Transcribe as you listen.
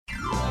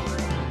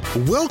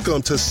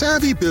Welcome to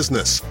Savvy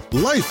Business,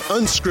 Life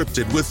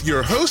Unscripted with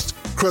your host,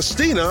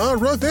 Christina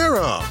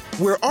Rivera,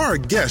 where our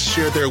guests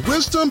share their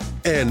wisdom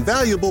and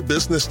valuable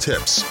business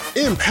tips,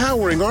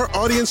 empowering our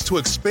audience to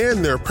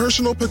expand their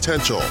personal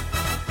potential.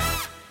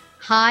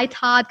 Hi,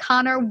 Todd,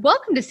 Connor.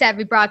 Welcome to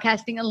Savvy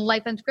Broadcasting and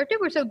Life Unscripted.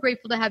 We're so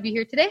grateful to have you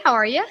here today. How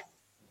are you?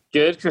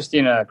 Good,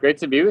 Christina. Great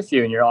to be with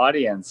you and your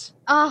audience.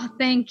 Oh,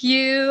 thank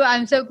you.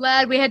 I'm so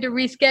glad we had to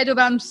reschedule,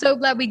 but I'm so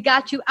glad we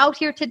got you out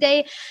here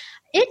today.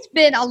 It's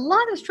been a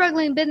lot of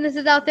struggling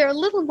businesses out there, a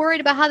little worried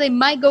about how they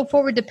might go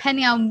forward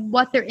depending on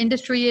what their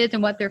industry is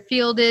and what their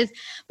field is.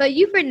 But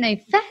you've written a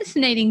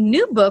fascinating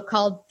new book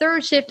called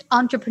Third Shift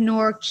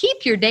Entrepreneur,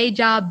 Keep Your Day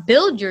Job,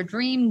 Build Your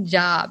Dream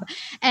Job.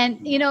 And,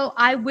 you know,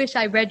 I wish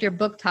I read your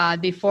book,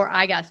 Todd, before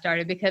I got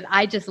started because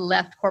I just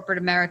left corporate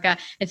America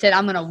and said,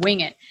 I'm going to wing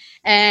it.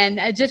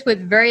 And just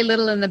with very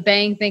little in the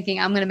bank thinking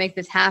I'm going to make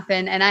this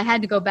happen. And I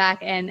had to go back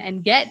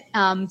and get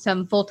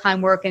some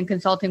full-time work and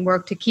consulting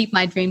work to keep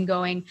my dream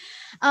going.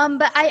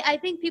 But I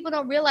think people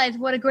don't realize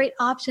what a great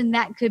option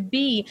that could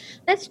be.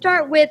 Let's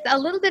start with a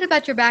little bit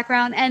about your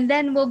background, and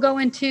then we'll go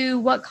into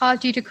what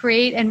caused you to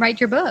create and write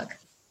your book.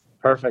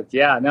 Perfect.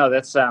 Yeah, no,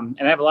 that's, and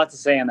I have a lot to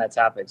say on that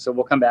topic, so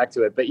we'll come back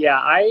to it. But yeah,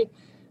 I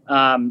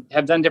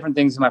have done different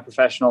things in my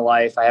professional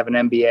life. I have an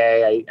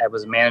MBA. I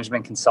was a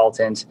management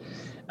consultant.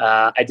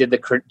 I did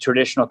the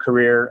traditional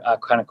career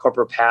kind of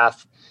corporate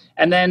path.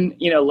 And then,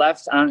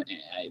 left on,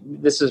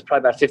 this was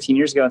probably about 15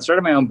 years ago, and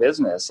started my own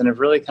business, and have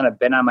really kind of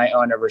been on my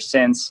own ever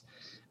since,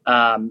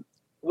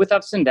 with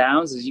ups and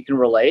downs, as you can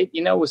relate,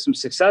 with some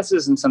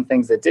successes and some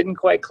things that didn't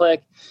quite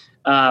click,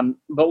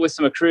 but with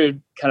some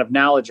accrued kind of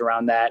knowledge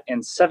around that.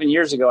 And 7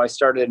 years ago, I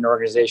started an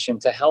organization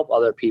to help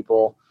other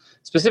people,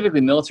 specifically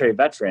military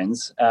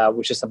veterans,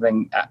 which is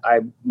something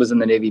I was in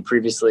the Navy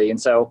previously. And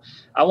so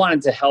I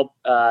wanted to help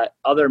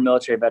other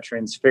military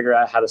veterans figure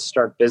out how to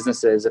start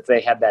businesses if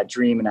they had that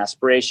dream and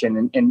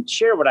aspiration, and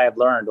share what I had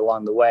learned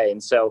along the way.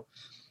 And so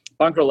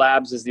Bunker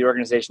Labs is the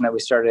organization that we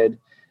started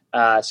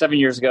 7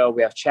 years ago.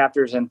 We have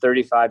chapters in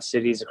 35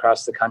 cities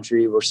across the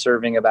country. We're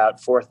serving about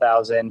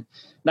 4,000,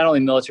 not only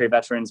military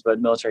veterans,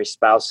 but military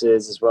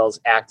spouses, as well as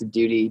active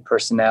duty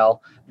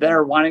personnel that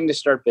are wanting to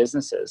start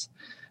businesses.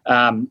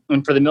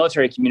 And for the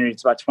military community,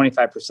 it's about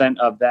 25%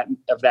 of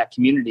that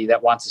community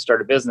that wants to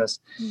start a business.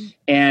 Mm-hmm.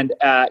 And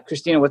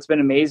Christina, what's been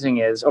amazing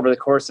is over the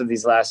course of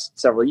these last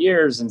several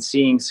years and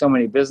seeing so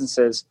many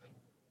businesses,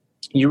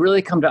 you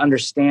really come to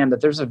understand that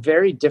there's a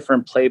very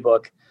different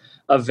playbook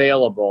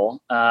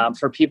available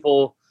for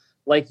people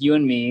like you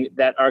and me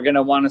that are going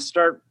to want to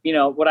start,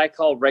 what I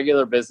call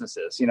regular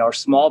businesses, or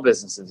small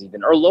businesses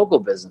even, or local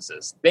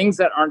businesses, things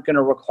that aren't going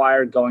to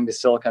require going to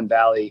Silicon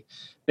Valley,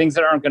 things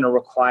that aren't going to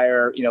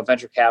require,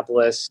 venture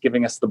capitalists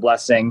giving us the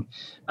blessing.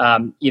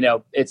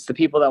 It's the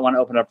people that want to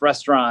open up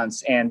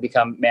restaurants and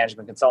become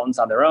management consultants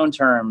on their own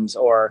terms,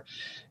 or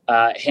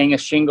hang a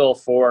shingle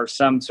for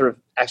some sort of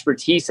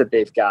expertise that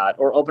they've got,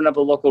 or open up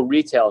a local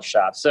retail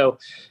shop. So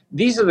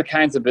these are the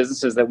kinds of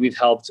businesses that we've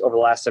helped over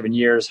the last 7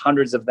 years,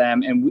 hundreds of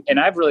them. And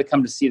I've really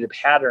come to see the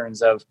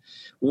patterns of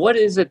what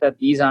is it that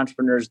these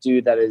entrepreneurs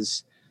do that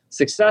is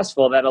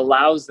successful, that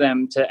allows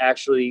them to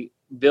actually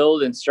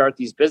build and start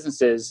these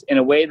businesses in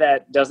a way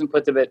that doesn't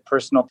put them at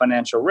personal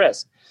financial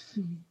risk.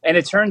 Mm-hmm. And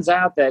it turns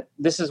out that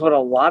this is what a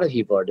lot of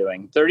people are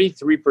doing.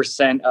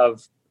 33%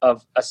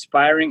 of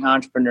aspiring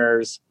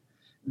entrepreneurs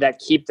that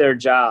keep their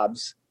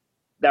jobs,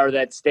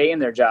 that stay in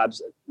their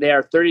jobs, they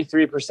are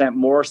 33%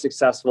 more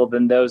successful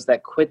than those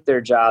that quit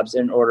their jobs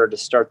in order to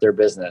start their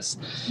business.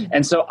 Mm-hmm.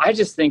 And so I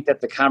just think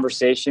that the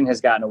conversation has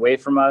gotten away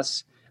from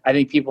us. I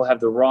think people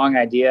have the wrong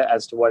idea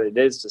as to what it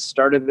is to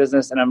start a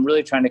business. And I'm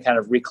really trying to kind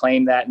of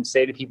reclaim that and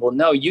say to people,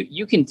 no,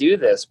 you can do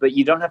this, but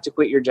you don't have to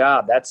quit your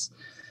job. That's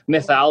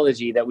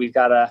mythology that we've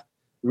got to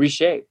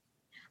reshape.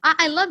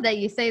 I love that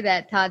you say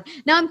that, Todd.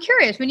 Now, I'm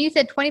curious, when you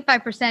said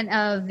 25%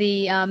 of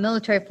the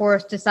military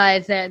force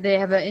decides that they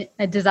have a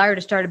desire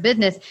to start a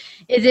business,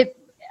 is it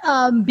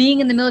being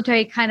in the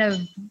military kind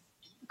of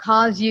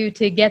cause you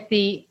to get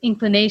the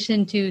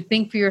inclination to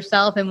think for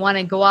yourself and want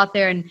to go out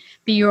there and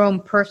be your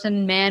own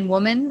person, man,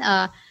 woman?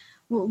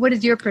 What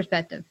is your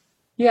perspective?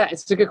 Yeah,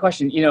 it's a good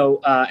question.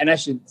 And I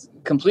should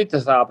complete the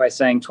thought by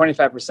saying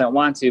 25%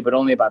 want to, but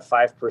only about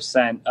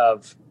 5%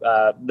 of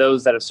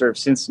those that have served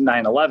since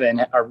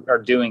 9/11 are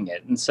doing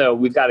it. And so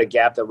we've got a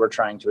gap that we're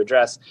trying to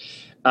address.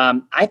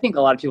 I think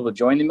a lot of people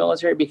join the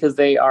military because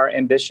they are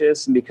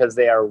ambitious and because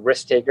they are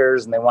risk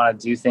takers and they want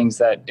to do things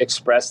that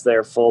express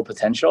their full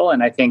potential.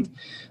 And I think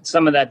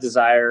some of that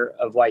desire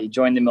of why you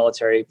join the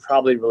military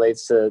probably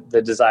relates to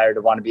the desire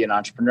to want to be an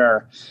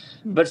entrepreneur.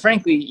 But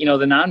frankly,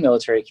 the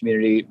non-military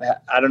community,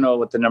 I don't know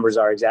what the numbers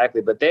are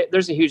exactly, but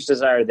there's a huge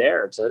desire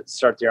there to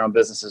start their own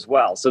business as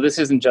well. So this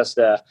isn't just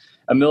a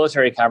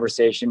military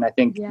conversation. I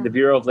think the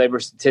Bureau of Labor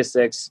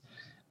Statistics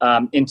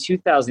in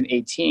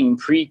 2018,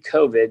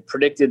 pre-COVID,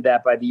 predicted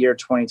that by the year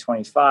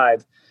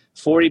 2025,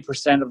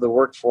 40% of the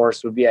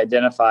workforce would be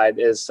identified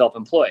as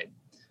self-employed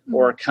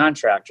or a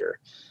contractor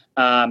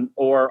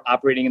or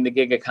operating in the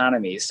gig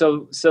economy.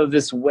 So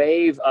this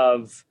wave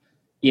of,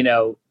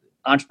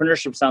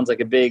 entrepreneurship sounds like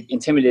a big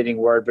intimidating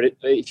word, but if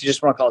you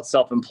just want to call it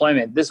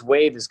self-employment, this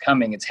wave is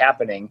coming, it's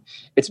happening,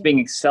 it's being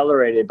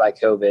accelerated by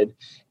COVID.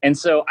 And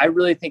so I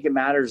really think it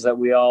matters that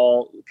we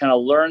all kind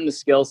of learn the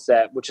skill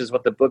set, which is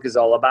what the book is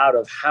all about,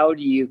 of how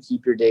do you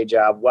keep your day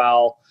job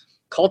while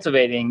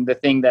cultivating the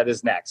thing that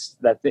is next,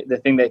 the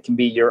thing that can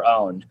be your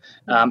own.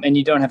 And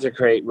you don't have to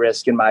create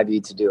risk, in my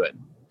view, to do it.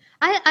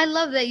 I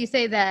love that you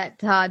say that,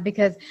 Todd,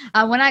 because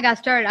when I got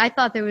started, I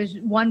thought there was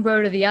one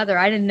road or the other.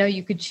 I didn't know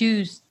you could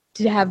choose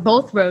to have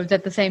both roads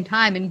at the same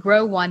time and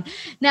grow one.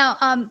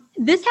 Now,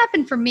 this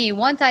happened for me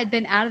once I'd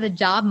been out of the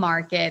job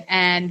market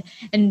and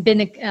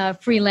been a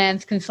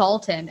freelance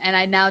consultant. And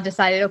I now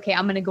decided, okay,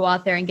 I'm going to go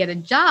out there and get a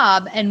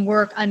job and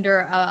work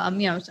under,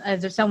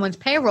 as someone's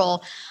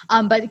payroll,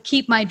 but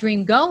keep my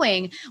dream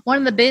going. One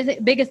of the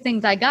biggest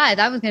things I got is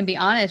I was going to be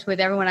honest with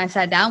everyone I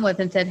sat down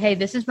with and said, hey,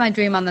 this is my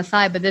dream on the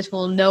side, but this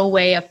will no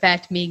way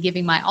affect me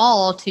giving my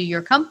all to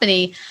your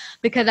company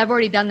because I've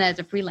already done that as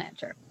a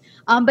freelancer.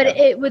 But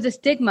it was a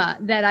stigma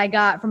that I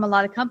got from a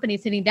lot of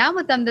companies sitting down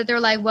with them that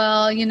they're like,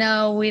 well,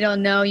 we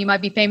don't know. You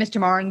might be famous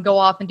tomorrow and go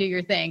off and do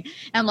your thing.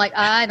 And I'm like,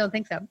 I don't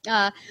think so.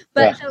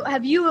 So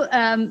have you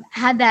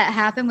had that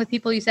happen with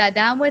people you sat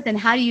down with? And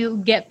how do you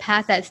get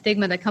past that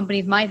stigma that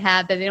companies might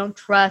have that they don't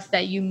trust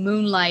that you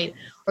moonlight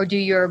or do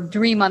your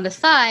dream on the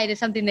side is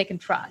something they can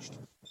trust?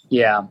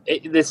 Yeah,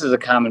 this is a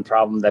common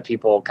problem that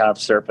people kind of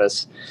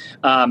surface.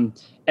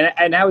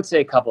 And I would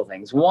say a couple of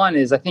things. One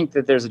is I think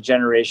that there's a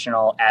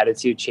generational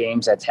attitude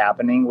change that's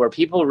happening where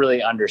people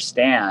really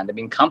understand. I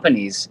mean,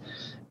 companies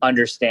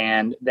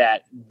understand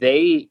that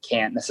they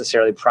can't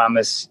necessarily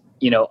promise,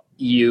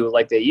 you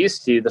like they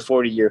used to, the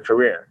 40-year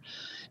career.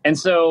 And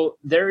so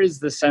there is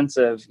the sense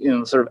of,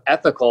 sort of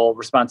ethical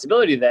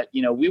responsibility that,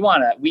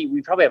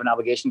 we probably have an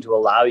obligation to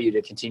allow you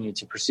to continue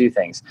to pursue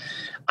things.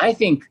 I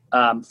think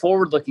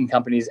forward-looking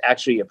companies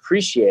actually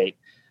appreciate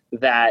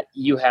that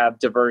you have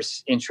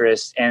diverse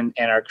interests and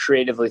are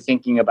creatively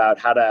thinking about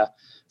how to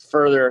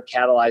further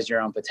catalyze your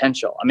own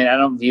potential. I mean, I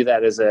don't view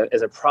that as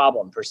a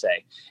problem per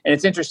se. And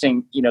it's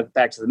interesting,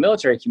 back to the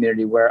military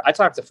community where I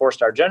talk to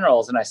 4-star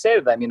generals and I say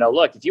to them,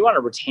 look, if you want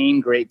to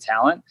retain great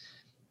talent,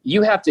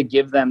 you have to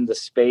give them the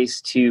space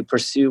to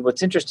pursue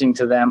what's interesting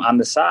to them on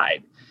the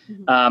side.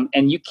 Mm-hmm.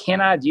 And you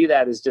cannot do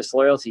that as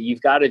disloyalty.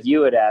 You've got to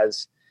view it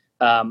as,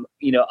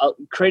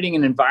 creating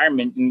an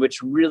environment in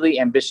which really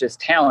ambitious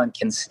talent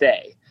can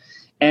stay.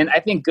 And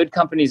I think good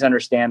companies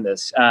understand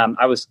this.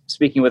 I was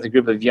speaking with a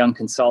group of young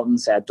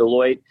consultants at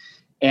Deloitte,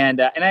 and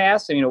I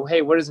asked them,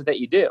 hey, what is it that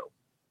you do?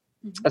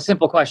 Mm-hmm. A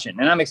simple question.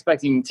 And I'm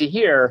expecting to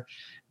hear,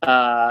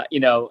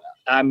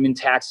 I'm in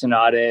tax and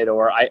audit,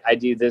 or I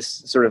do this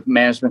sort of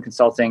management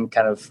consulting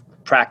kind of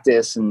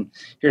practice, and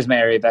here's my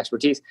area of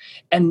expertise.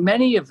 And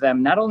many of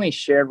them not only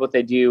shared what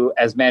they do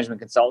as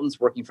management consultants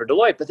working for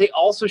Deloitte, but they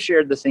also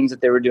shared the things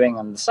that they were doing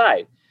on the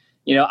side.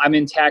 I'm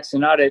in tax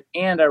and audit,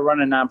 and I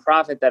run a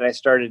nonprofit that I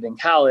started in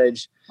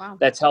college. Wow.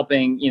 That's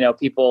helping,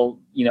 people,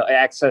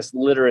 access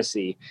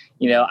literacy.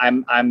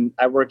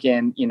 I work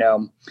in,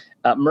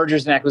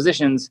 mergers and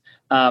acquisitions,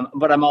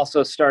 but I'm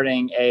also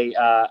starting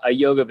a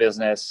yoga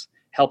business,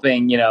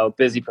 helping,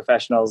 busy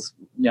professionals,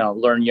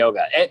 learn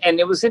yoga. And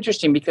it was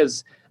interesting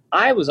because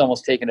I was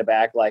almost taken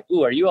aback, like,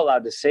 ooh, are you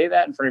allowed to say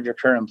that in front of your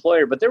current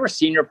employer? But there were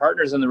senior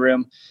partners in the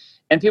room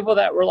and people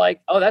that were like,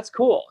 oh, that's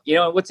cool.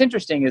 What's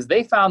interesting is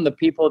they found the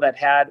people that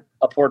had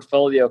a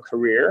portfolio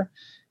career,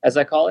 as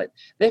I call it,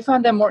 they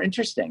found them more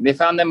interesting. They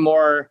found them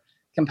more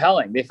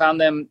compelling. They found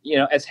them,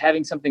 as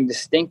having something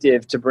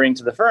distinctive to bring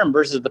to the firm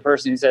versus the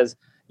person who says,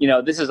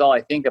 this is all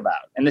I think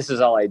about and this is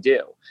all I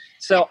do.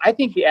 So I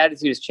think the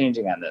attitude is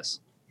changing on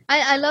this.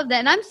 I love that.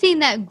 And I'm seeing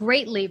that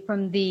greatly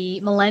from the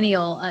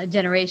millennial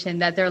generation,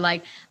 that they're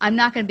like, I'm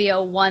not going to be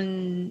a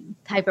one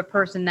type of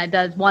person that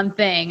does one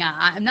thing.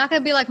 I'm not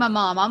going to be like my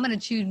mom. I'm going to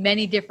choose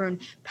many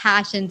different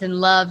passions and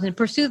loves and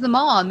pursue them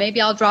all.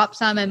 Maybe I'll drop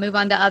some and move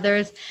on to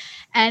others.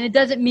 And it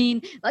doesn't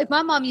mean, like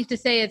my mom used to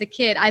say as a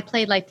kid, I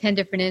played like 10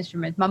 different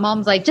instruments. My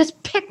mom's like,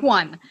 just pick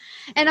one.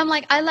 And I'm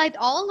like, I liked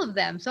all of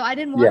them. So I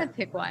didn't want to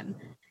pick one.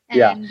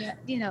 And,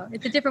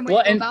 it's a different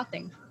way to go about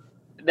things.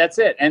 That's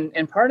it.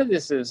 And part of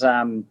this is,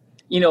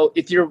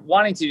 if you're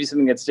wanting to do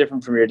something that's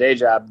different from your day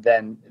job,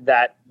 then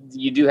that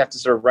you do have to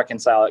sort of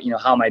reconcile,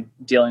 how am I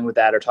dealing with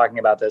that or talking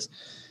about this?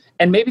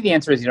 And maybe the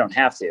answer is you don't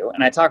have to.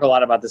 And I talk a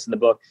lot about this in the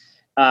book.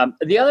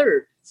 The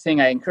other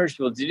thing I encourage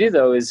people to do,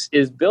 though, is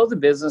build a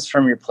business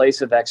from your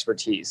place of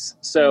expertise.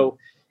 So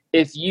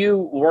if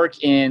you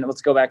work in,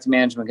 let's go back to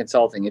management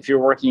consulting, if you're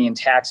working in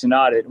tax and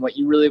audit, and what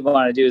you really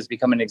want to do is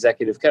become an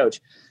executive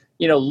coach,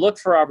 look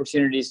for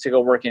opportunities to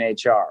go work in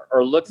HR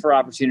or look for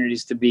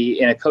opportunities to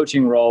be in a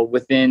coaching role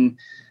within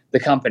the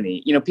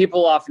company.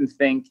 People often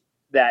think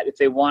that if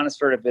they want to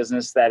start a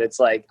business that it's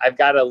like, I've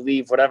got to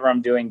leave whatever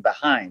I'm doing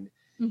behind.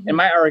 Mm-hmm. And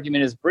my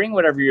argument is bring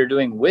whatever you're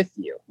doing with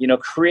you,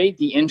 create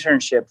the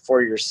internship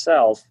for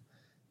yourself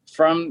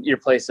from your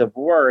place of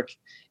work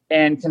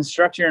and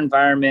construct your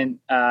environment,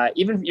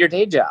 even your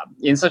day job,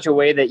 in such a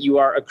way that you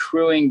are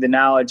accruing the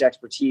knowledge,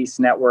 expertise,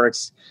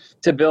 networks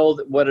to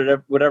build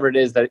whatever it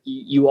is that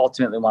you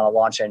ultimately want to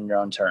launch on your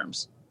own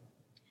terms.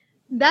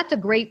 That's a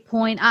great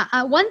point.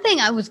 One thing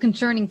I was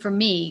concerning for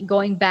me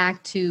going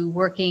back to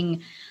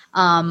working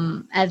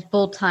as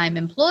full-time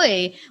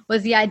employee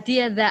was the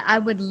idea that I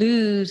would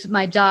lose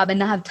my job and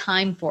not have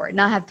time for it,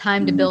 not have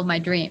time to build my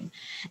dream.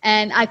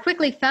 And I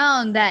quickly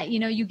found that,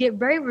 you get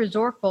very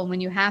resourceful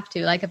when you have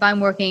to. Like if I'm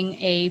working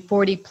a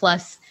 40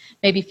 plus,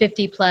 maybe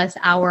 50 plus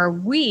hour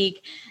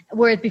week,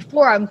 whereas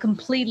before I'm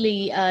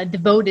completely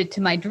devoted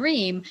to my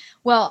dream.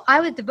 Well, I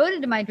was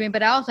devoted to my dream,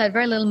 but I also had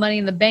very little money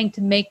in the bank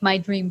to make my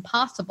dream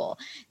possible.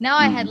 Now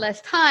I had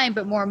less time,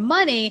 but more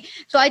money.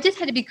 So I just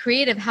had to be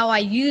creative how I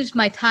used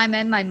my time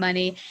and my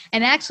money,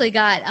 and actually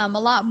got a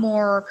lot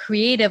more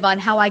creative on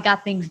how I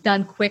got things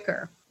done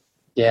quicker.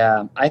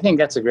 Yeah, I think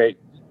that's a great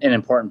and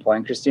important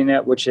point,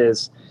 Christina, which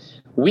is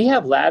we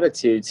have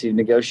latitude to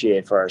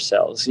negotiate for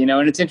ourselves, and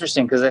it's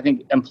interesting because I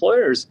think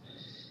employers,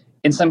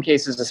 in some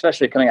cases,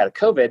 especially coming out of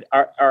COVID,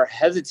 are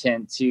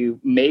hesitant to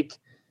make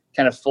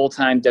kind of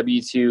full-time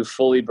W-2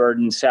 fully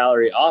burdened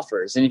salary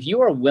offers. And if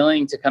you are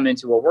willing to come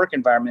into a work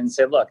environment and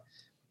say, look,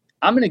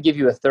 I'm going to give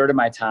you a third of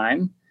my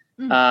time.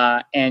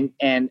 And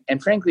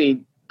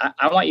frankly,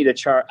 I want you to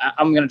charge,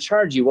 I'm going to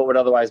charge you what would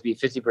otherwise be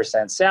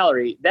 50%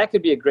 salary. That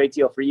could be a great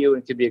deal for you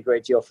and it could be a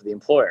great deal for the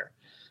employer.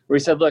 Where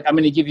he said, look, I'm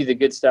going to give you the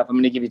good stuff. I'm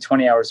going to give you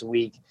 20 hours a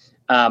week.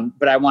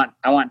 But I want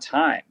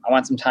time. I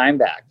want some time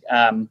back.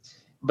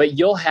 But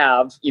you'll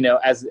have,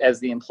 as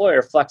the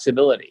employer,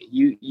 flexibility.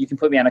 You can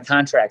put me on a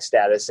contract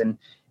status.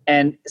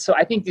 And so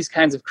I think these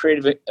kinds of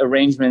creative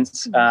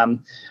arrangements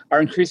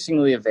are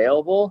increasingly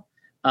available.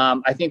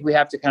 I think we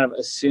have to kind of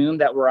assume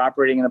that we're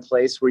operating in a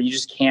place where you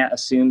just can't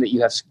assume that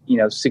you have,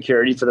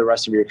 security for the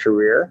rest of your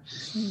career.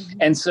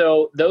 And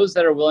so those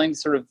that are willing to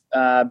sort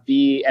of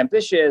be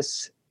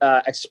ambitious,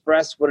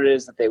 express what it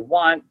is that they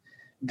want,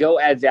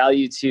 go add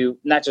value to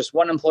not just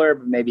one employer,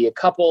 but maybe a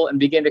couple, and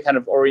begin to kind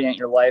of orient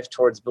your life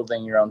towards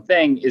building your own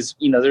thing is,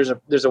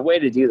 there's a way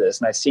to do this.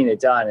 And I've seen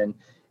it done.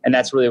 And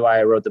that's really why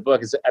I wrote the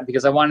book, is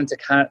because I wanted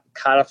to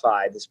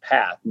codify this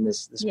path and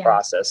this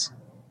process.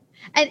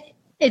 And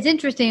it's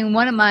interesting.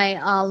 One of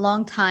my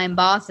longtime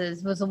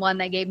bosses was the one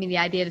that gave me the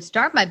idea to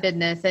start my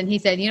business. And he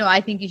said, I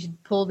think you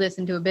should pull this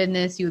into a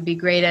business. You would be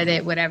great at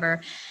it,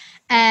 whatever.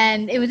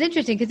 And it was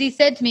interesting because he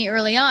said to me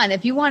early on,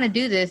 if you want to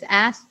do this,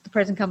 ask the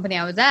present company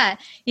I was at.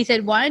 He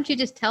said, why don't you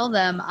just tell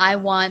them I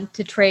want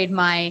to trade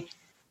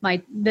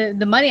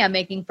the money I'm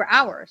making for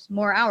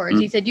more hours.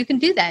 He said, you can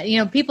do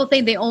that. People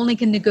think they only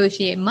can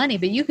negotiate money,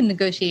 but you can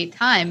negotiate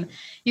time.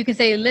 You can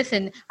say,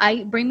 listen,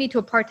 bring me to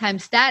a part-time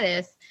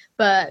status,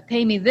 but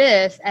pay me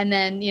this, and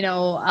then,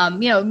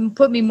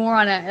 put me more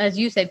on a, as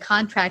you said,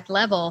 contract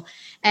level,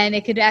 and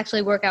it could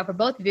actually work out for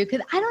both of you.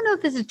 Because I don't know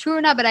if this is true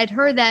or not, but I'd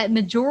heard that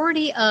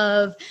majority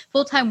of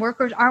full-time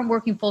workers aren't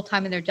working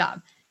full-time in their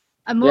job.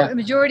 A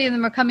majority of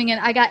them are coming in,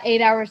 I got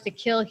 8 hours to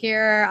kill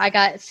here, I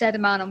got a set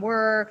amount of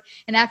work,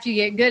 and after you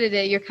get good at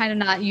it, you're kind of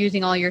not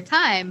using all your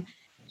time.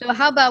 So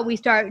how about we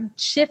start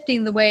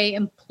shifting the way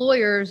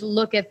employers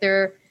look at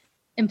their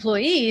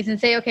employees and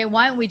say, okay,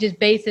 why don't we just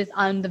base this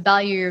on the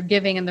value you're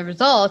giving and the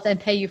results and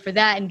pay you for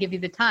that and give you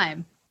the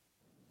time?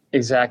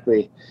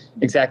 Exactly.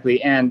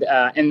 And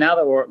now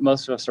that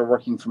most of us are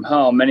working from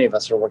home, many of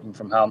us are working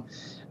from home,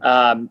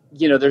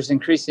 there's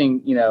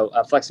increasing,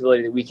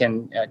 flexibility that we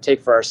can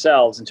take for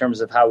ourselves in terms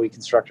of how we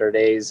construct our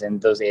days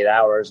and those 8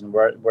 hours and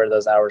where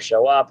those hours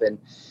show up. And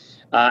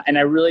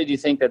I really do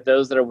think that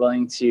those that are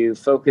willing to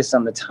focus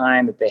on the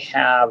time that they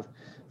have,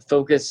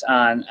 focus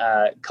on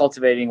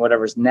cultivating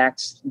whatever's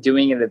next,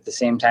 doing it at the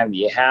same time that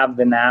you have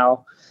the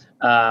now.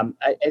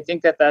 I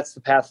think that that's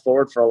the path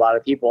forward for a lot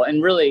of people.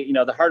 And really,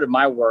 the heart of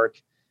my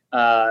work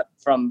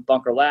from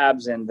Bunker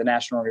Labs and the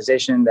national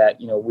organization that,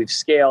 we've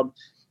scaled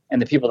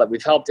and the people that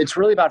we've helped, it's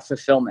really about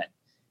fulfillment.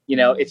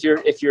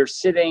 If you're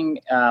sitting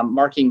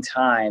marking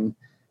time,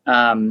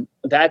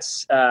 that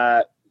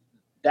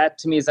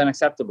to me is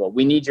unacceptable.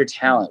 We need your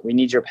talent. We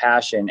need your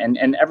passion.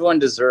 And everyone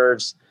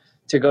deserves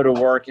to go to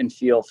work and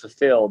feel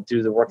fulfilled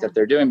through the work that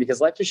they're doing, because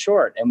life is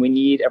short and we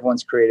need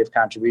everyone's creative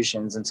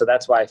contributions. And so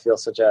that's why I feel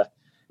such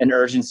an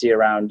urgency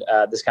around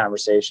this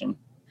conversation.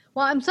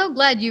 Well, I'm so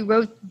glad you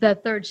wrote The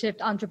Third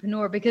Shift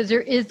Entrepreneur, because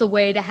there is the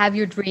way to have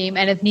your dream.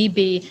 And if need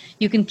be,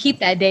 you can keep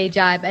that day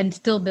job and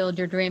still build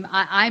your dream.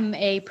 I'm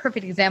a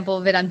perfect example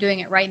of it. I'm doing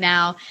it right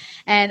now.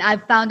 And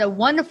I've found a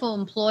wonderful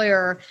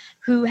employer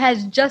who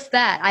has just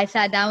that. I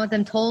sat down with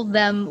them, told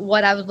them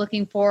what I was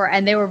looking for,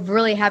 and they were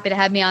really happy to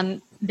have me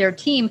on their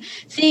team,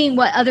 seeing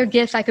what other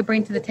gifts I could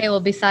bring to the table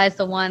besides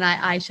the one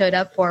I showed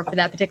up for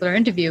that particular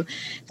interview.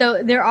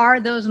 So there are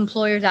those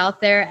employers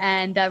out there.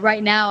 And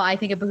right now, I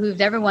think it behooves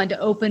everyone to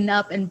open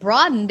up and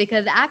broaden,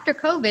 because after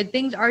COVID,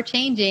 things are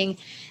changing.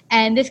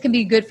 And this can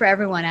be good for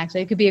everyone,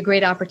 actually. It could be a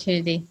great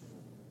opportunity.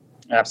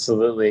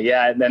 Absolutely.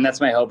 Yeah. And that's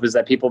my hope, is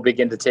that people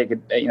begin to take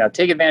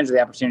advantage of the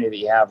opportunity that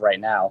you have right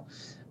now.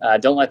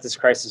 Don't let this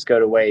crisis go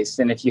to waste.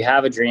 And if you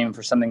have a dream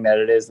for something that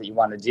it is that you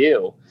want to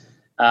do,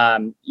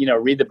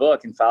 read the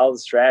book and follow the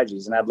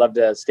strategies. And I'd love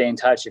to stay in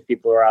touch if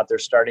people are out there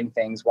starting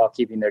things while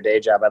keeping their day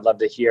job. I'd love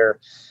to hear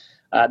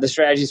the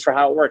strategies for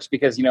how it works,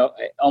 because,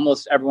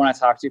 almost everyone I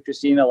talk to,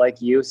 Christina,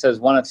 like you, says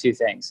one of two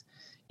things.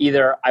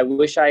 either I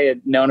wish I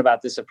had known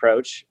about this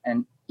approach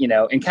and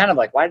kind of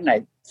like, why didn't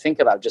I think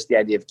about just the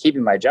idea of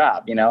keeping my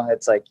job?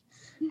 It's like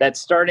that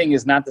starting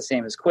is not the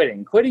same as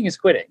quitting. Quitting is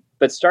quitting,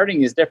 but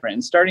starting is different.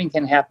 And starting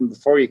can happen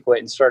before you quit,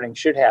 and starting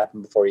should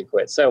happen before you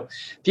quit. So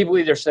people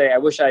either say, I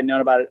wish I had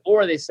known about it,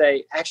 or they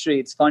say, actually,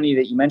 it's funny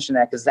that you mentioned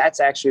that because that's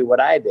actually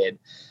what I did.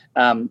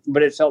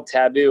 But it felt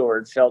taboo or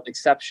it felt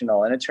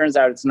exceptional. And it turns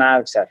out it's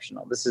not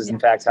exceptional. This is, in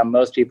fact, how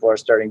most people are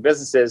starting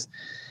businesses.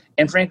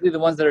 And frankly, the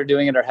ones that are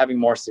doing it are having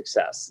more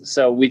success.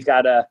 So we've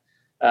got to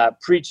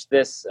preach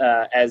this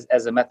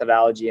as a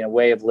methodology and a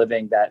way of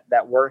living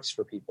that works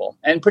for people,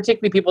 and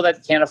particularly people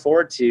that can't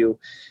afford to,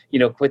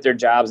 quit their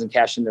jobs and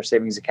cash in their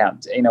savings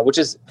account, which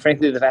is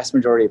frankly the vast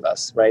majority of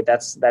us, right?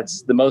 That's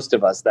the most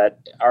of us that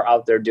are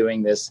out there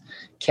doing this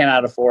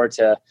cannot afford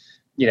to,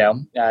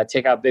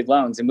 take out big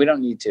loans, and we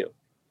don't need to.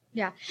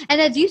 Yeah. And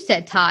as you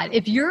said, Todd,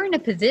 if you're in a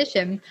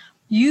position,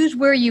 use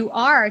where you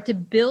are to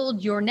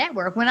build your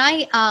network. When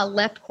I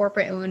left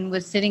corporate and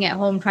was sitting at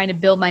home trying to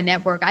build my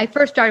network, I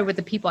first started with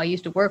the people I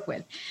used to work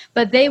with,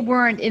 but they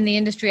weren't in the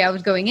industry I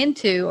was going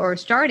into or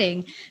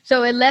starting.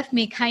 So it left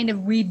me kind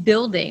of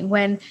rebuilding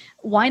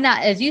why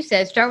not, as you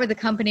said, start with a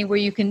company where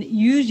you can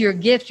use your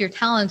gifts, your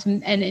talents,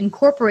 and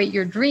incorporate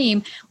your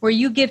dream, where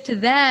you give to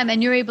them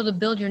and you're able to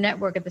build your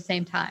network at the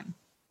same time.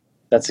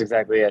 That's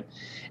exactly it.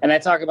 And I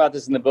talk about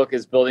this in the book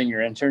as building your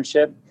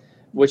internship,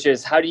 which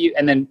is how do you,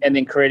 and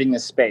then creating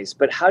this space,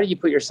 but how do you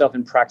put yourself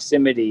in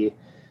proximity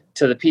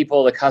to the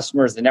people, the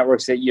customers, the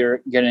networks that you're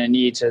going to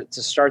need to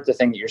start the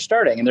thing that you're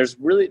starting? And there's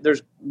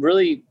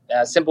really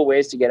simple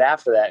ways to get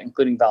after that,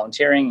 including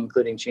volunteering,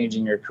 including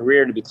changing your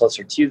career to be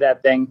closer to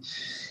that thing,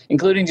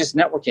 including just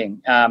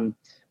networking.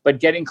 But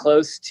getting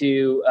close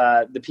to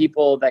the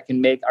people that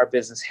can make our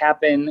business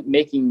happen,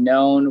 making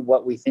known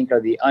what we think are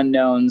the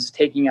unknowns,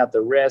 taking out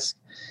the risk.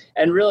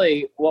 And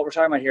really what we're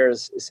talking about here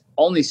is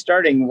only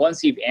starting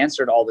once you've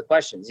answered all the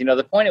questions.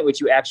 The point at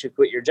which you actually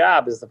quit your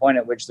job is the point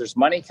at which there's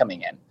money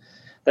coming in,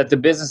 that the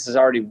business is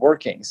already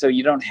working. So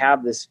you don't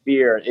have this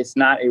fear. It's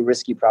not a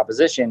risky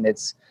proposition.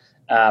 It's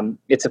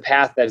a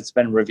path that has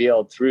been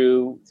revealed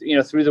through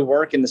the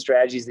work and the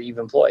strategies that you've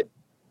employed.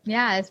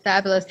 Yeah, it's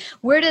fabulous.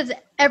 Where does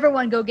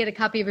everyone go get a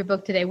copy of your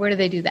book today? Where do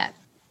they do that?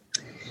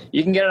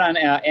 You can get it on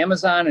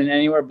Amazon and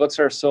anywhere books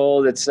are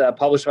sold. It's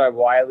published by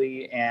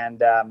Wiley.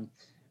 And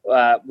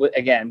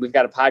again, we've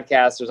got a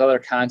podcast. There's other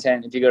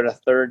content. If you go to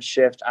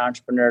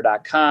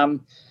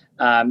thirdshiftentrepreneur.com,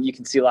 you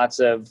can see lots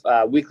of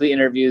weekly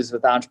interviews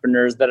with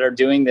entrepreneurs that are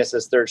doing this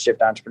as third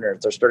shift entrepreneurs.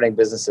 They're starting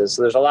businesses.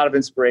 So there's a lot of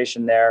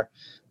inspiration there.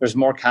 There's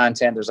more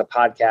content. There's a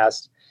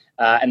podcast.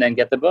 And then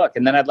get the book.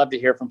 And then I'd love to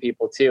hear from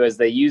people too, as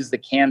they use the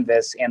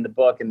canvas and the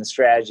book and the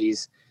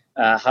strategies,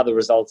 how the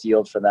results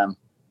yield for them.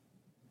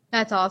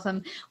 That's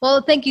awesome.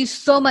 Well, thank you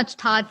so much,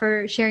 Todd,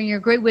 for sharing your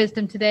great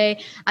wisdom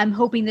today. I'm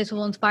hoping this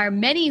will inspire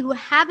many who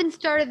haven't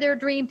started their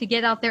dream to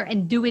get out there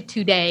and do it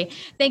today.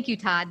 Thank you,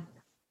 Todd.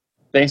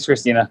 Thanks,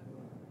 Christina.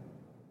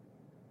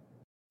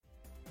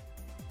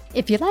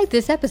 If you like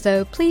this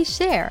episode, please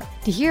share.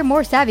 To hear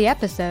more savvy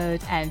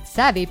episodes and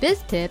savvy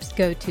biz tips,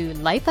 go to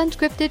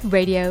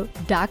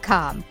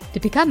lifeunscriptedradio.com. To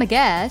become a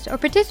guest or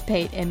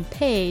participate in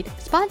paid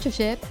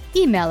sponsorship,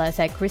 email us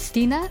at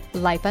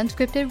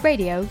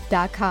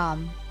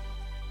Christina@lifeunscriptedradio.com.